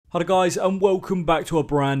Hi guys, and welcome back to a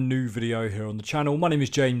brand new video here on the channel. My name is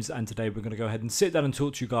James, and today we're going to go ahead and sit down and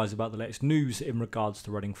talk to you guys about the latest news in regards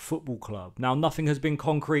to Reading Football Club. Now, nothing has been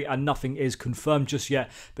concrete and nothing is confirmed just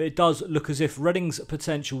yet, but it does look as if Reading's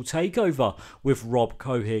potential takeover with Rob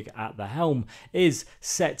Couhig at the helm is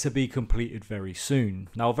set to be completed very soon.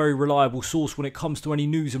 Now, a very reliable source when it comes to any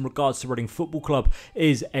news in regards to Reading Football Club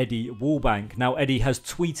is Eddie Wallbank. Now, Eddie has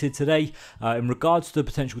tweeted today in regards to the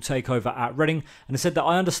potential takeover at Reading, and has said that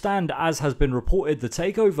I understand, as has been reported, the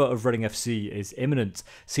takeover of Reading FC is imminent.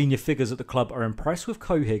 Senior figures at the club are impressed with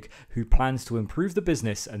Couhig, who plans to improve the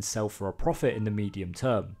business and sell for a profit in the medium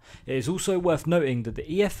term. It is also worth noting that the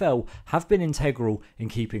EFL have been integral in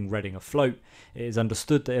keeping Reading afloat. It is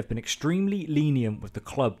understood they have been extremely lenient with the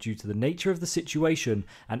club due to the nature of the situation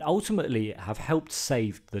and ultimately have helped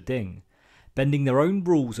save the ding. Bending their own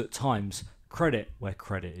rules at times, credit where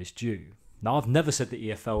credit is due. Now, I've never said the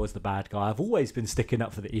EFL was the bad guy. I've always been sticking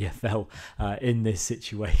up for the EFL in this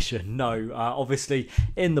situation. No, obviously,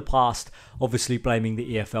 in the past, obviously blaming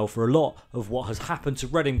the EFL for a lot of what has happened to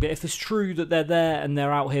Reading. But if it's true that they're there and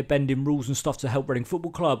they're out here bending rules and stuff to help Reading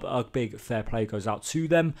Football Club, a big fair play goes out to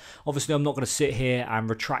them. Obviously, I'm not going to sit here and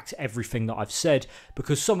retract everything that I've said,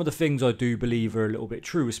 because some of the things I do believe are a little bit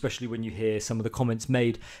true, especially when you hear some of the comments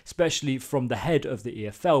made, especially from the head of the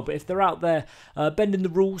EFL. But if they're out there bending the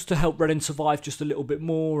rules to help Reading survive just a little bit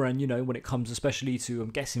more, and when it comes especially to,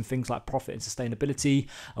 I'm guessing, things like profit and sustainability,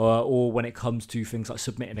 or when it comes to things like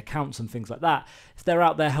submitting accounts and things like that, if they're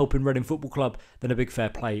out there helping Reading Football Club, then a big fair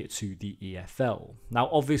play to the EFL. Now,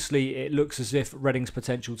 obviously, it looks as if Reading's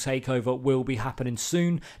potential takeover will be happening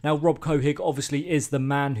soon. Now, Rob Couhig obviously is the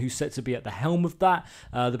man who's set to be at the helm of that.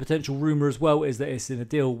 The potential rumour as well is that it's in a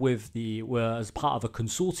deal with as part of a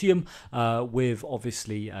consortium with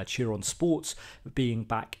obviously Cheer on Sports being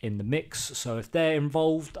back in the mix. So if they're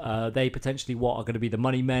involved, they potentially are going to be the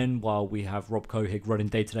money men, while we have Rob Couhig running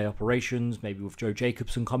day-to-day operations, maybe with Joe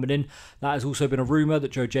Jacobson coming in. That has also been a rumour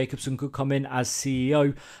that Joe Jacobson could come in as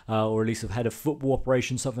CEO, or at least of head of football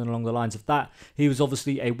operations, something along the lines of that. He was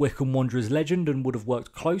obviously a Wycombe Wanderers legend and would have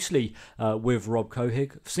worked closely with Rob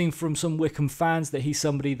Couhig. I've seen from some Wycombe fans that he's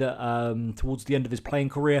somebody that towards the end of his playing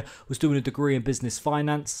career was doing a degree in business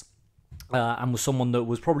finance. And was someone that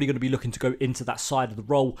was probably going to be looking to go into that side of the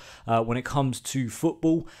role when it comes to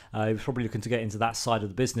football. He was probably looking to get into that side of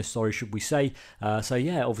the business, should we say. So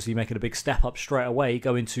yeah, obviously making a big step up straight away,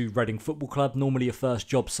 go into Reading Football Club. Normally your first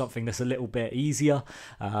job's something that's a little bit easier.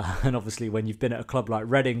 And obviously when you've been at a club like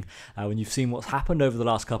Reading, when you've seen what's happened over the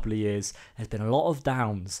last couple of years, there's been a lot of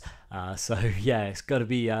downs. So yeah, it's going to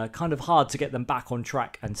be kind of hard to get them back on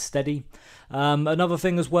track and steady. Another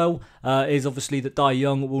thing as well is obviously that Dai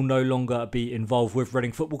Young will no longer be involved with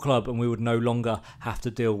Reading Football Club, and we would no longer have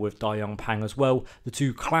to deal with Dai Young Pang as well. The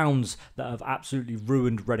two clowns that have absolutely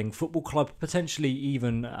ruined Reading Football Club, potentially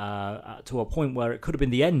even to a point where it could have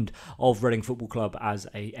been the end of Reading Football Club as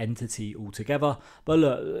a entity altogether. But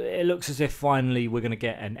look, it looks as if finally we're going to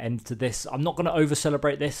get an end to this. I'm not going to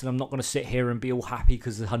over-celebrate this, and I'm not going to sit here and be all happy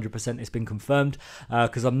because 100% it's been confirmed,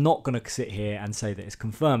 because I'm not going to sit here and say that it's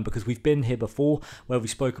confirmed, because we've been here before where we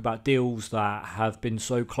spoke about deals that have been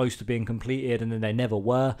so close to being completed and then they never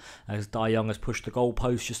were, as Dai Young has pushed the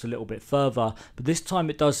goalpost just a little bit further. But this time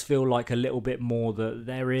it does feel like a little bit more that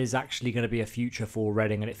there is actually going to be a future for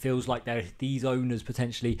Reading, and it feels like these owners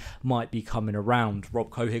potentially might be coming around. Rob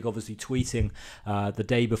Couhig obviously tweeting the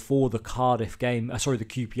day before the Cardiff game, the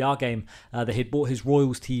QPR game, that he'd bought his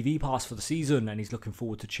Royals TV pass for the season and he's looking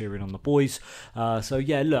forward to cheering on the boys. So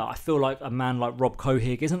yeah, look, I feel like a man like Rob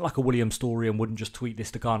Couhig isn't like a William Story and wouldn't just tweet this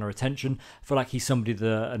to garner attention. I feel like he's somebody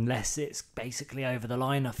that, unless it's basically over the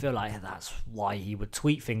line, I feel like that's why he would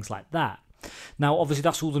tweet things like that. Now, obviously,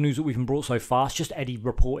 that's all the news that we've been brought so far. It's just Eddie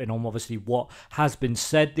reporting on, obviously, what has been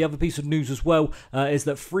said. The other piece of news as well is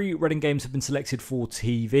that 3 Reading games have been selected for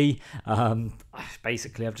TV.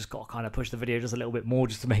 Basically, I've just got to kind of push the video just a little bit more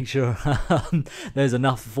just to make sure there's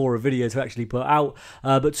enough for a video to actually put out.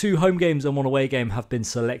 But 2 home games and 1 away game have been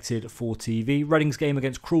selected for TV. Reading's game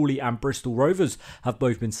against Crawley and Bristol Rovers have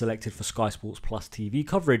both been selected for Sky Sports Plus TV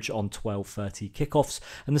coverage on 12:30 kickoffs.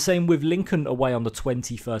 And the same with Lincoln away on the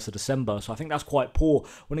 21st of December. So I think that's quite poor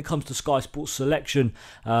when it comes to Sky Sports selection,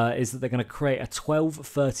 is that they're going to create a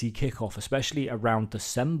 12:30 kickoff, especially around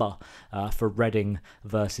December, for Reading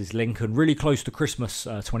versus Lincoln. Really close to Christmas,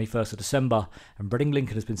 21st of December, and Reading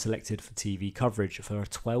Lincoln has been selected for TV coverage for a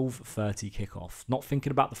 12:30 kickoff. Not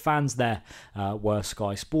thinking about the fans there, were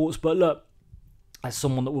Sky Sports, but look, as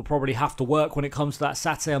someone that will probably have to work when it comes to that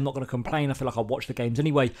Saturday, I'm not going to complain. I feel like I'll watch the games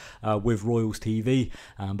anyway with Royals TV.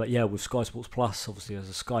 But yeah, with Sky Sports Plus, obviously as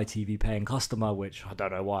a Sky TV paying customer, which I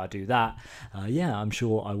don't know why I do that, yeah, I'm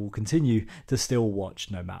sure I will continue to still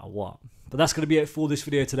watch no matter what. But that's going to be it for this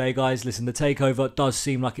video today, guys. Listen, the takeover does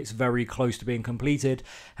seem like it's very close to being completed.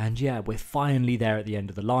 And yeah, we're finally there at the end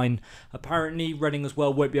of the line. Apparently, Reading as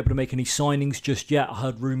well won't be able to make any signings just yet. I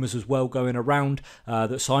heard rumours as well going around that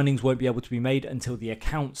signings won't be able to be made until the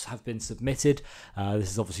accounts have been submitted.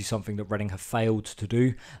 This is obviously something that Reading have failed to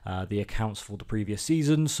do, the accounts for the previous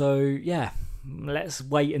season. So yeah, let's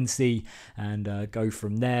wait and see and go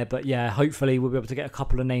from there. But yeah, hopefully we'll be able to get a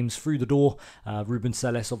couple of names through the door. Ruben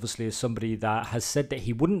Celis obviously is somebody that has said that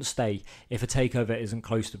he wouldn't stay if a takeover isn't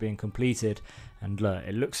close to being completed. And look,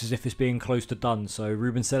 it looks as if it's being close to done. So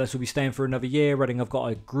Ruben Celis will be staying for another year. Reading have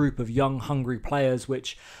got a group of young, hungry players,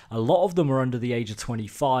 which a lot of them are under the age of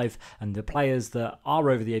 25. And the players that are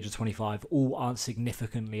over the age of 25 all aren't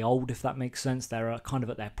significantly old, if that makes sense. They're kind of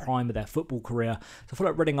at their prime of their football career. So I feel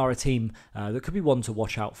like Reading are a team that could be one to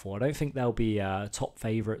watch out for. I don't think they'll be top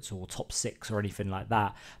favourites or top 6 or anything like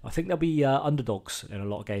that. I think they'll be underdogs in a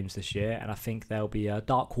lot of games this year. And I think they'll be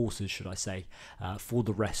dark horses, should I say, for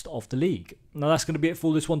the rest of the league. Now, that's going to be it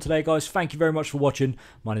for this one today, guys. Thank you very much for watching.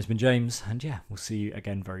 My name's been James, and yeah, we'll see you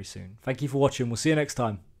again very soon. Thank you for watching. We'll see you next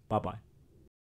time. Bye-bye.